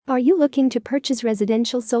Are you looking to purchase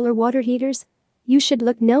residential solar water heaters? You should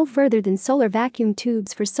look no further than solar vacuum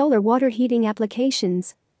tubes for solar water heating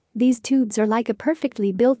applications. These tubes are like a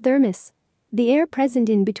perfectly built thermos. The air present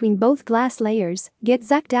in between both glass layers gets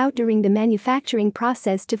sucked out during the manufacturing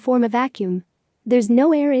process to form a vacuum. There's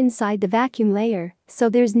no air inside the vacuum layer, so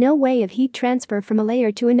there's no way of heat transfer from a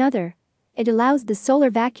layer to another. It allows the solar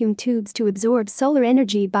vacuum tubes to absorb solar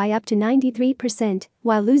energy by up to 93%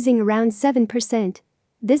 while losing around 7%.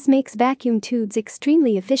 This makes vacuum tubes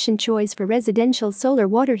extremely efficient choice for residential solar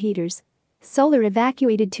water heaters. Solar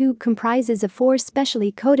evacuated tube comprises of 4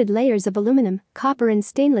 specially coated layers of aluminum, copper and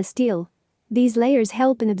stainless steel. These layers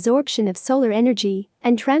help in absorption of solar energy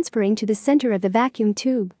and transferring to the center of the vacuum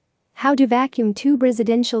tube. How do vacuum tube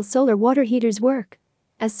residential solar water heaters work?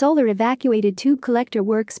 A solar evacuated tube collector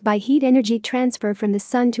works by heat energy transfer from the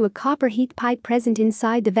sun to a copper heat pipe present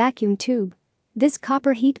inside the vacuum tube. This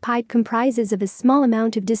copper heat pipe comprises of a small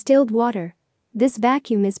amount of distilled water. This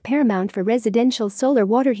vacuum is paramount for residential solar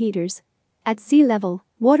water heaters. At sea level,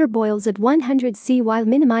 water boils at 100 C while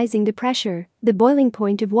minimizing the pressure. The boiling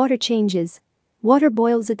point of water changes. Water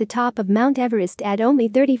boils at the top of Mount Everest at only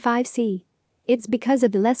 35 C. It's because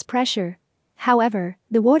of the less pressure. However,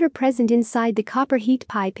 the water present inside the copper heat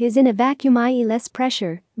pipe is in a vacuum, i.e. less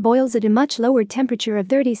pressure, boils at a much lower temperature of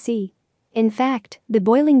 30 C. In fact, the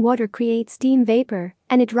boiling water creates steam vapor,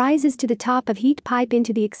 and it rises to the top of heat pipe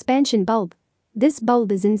into the expansion bulb. This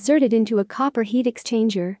bulb is inserted into a copper heat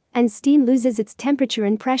exchanger, and steam loses its temperature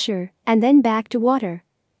and pressure, and then back to water.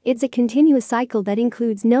 It's a continuous cycle that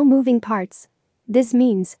includes no moving parts. This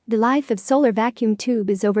means the life of solar vacuum tube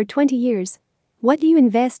is over 20 years. What do you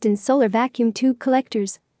invest in solar vacuum tube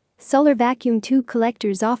collectors? Solar vacuum tube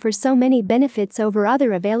collectors offer so many benefits over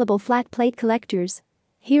other available flat plate collectors.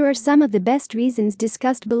 Here are some of the best reasons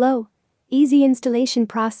discussed below. Easy installation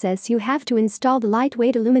process. You have to install the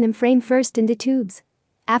lightweight aluminum frame first in the tubes.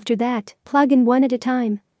 After that, plug in one at a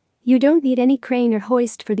time. You don't need any crane or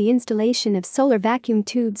hoist for the installation of solar vacuum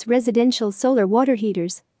tubes residential solar water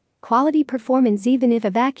heaters. Quality performance. Even if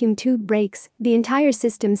a vacuum tube breaks, the entire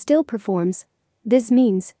system still performs. This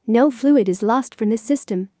means no fluid is lost from the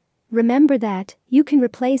system. Remember that you can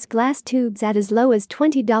replace glass tubes at as low as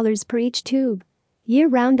 $20 per each tube.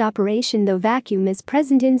 Year-round operation. Though vacuum is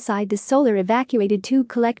present inside the solar evacuated tube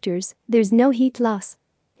collectors, there's no heat loss.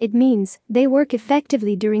 It means they work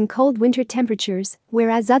effectively during cold winter temperatures,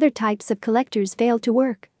 whereas other types of collectors fail to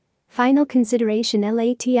work. Final consideration.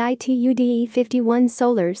 LATITUDE 51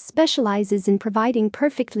 Solar specializes in providing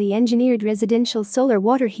perfectly engineered residential solar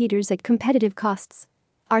water heaters at competitive costs.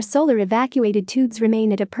 Our solar evacuated tubes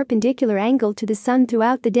remain at a perpendicular angle to the sun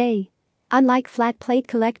throughout the day. Unlike flat plate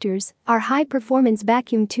collectors, our high-performance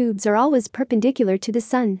vacuum tubes are always perpendicular to the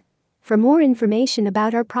sun. For more information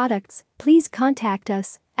about our products, please contact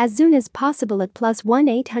us as soon as possible at +1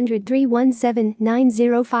 800 317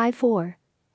 9054.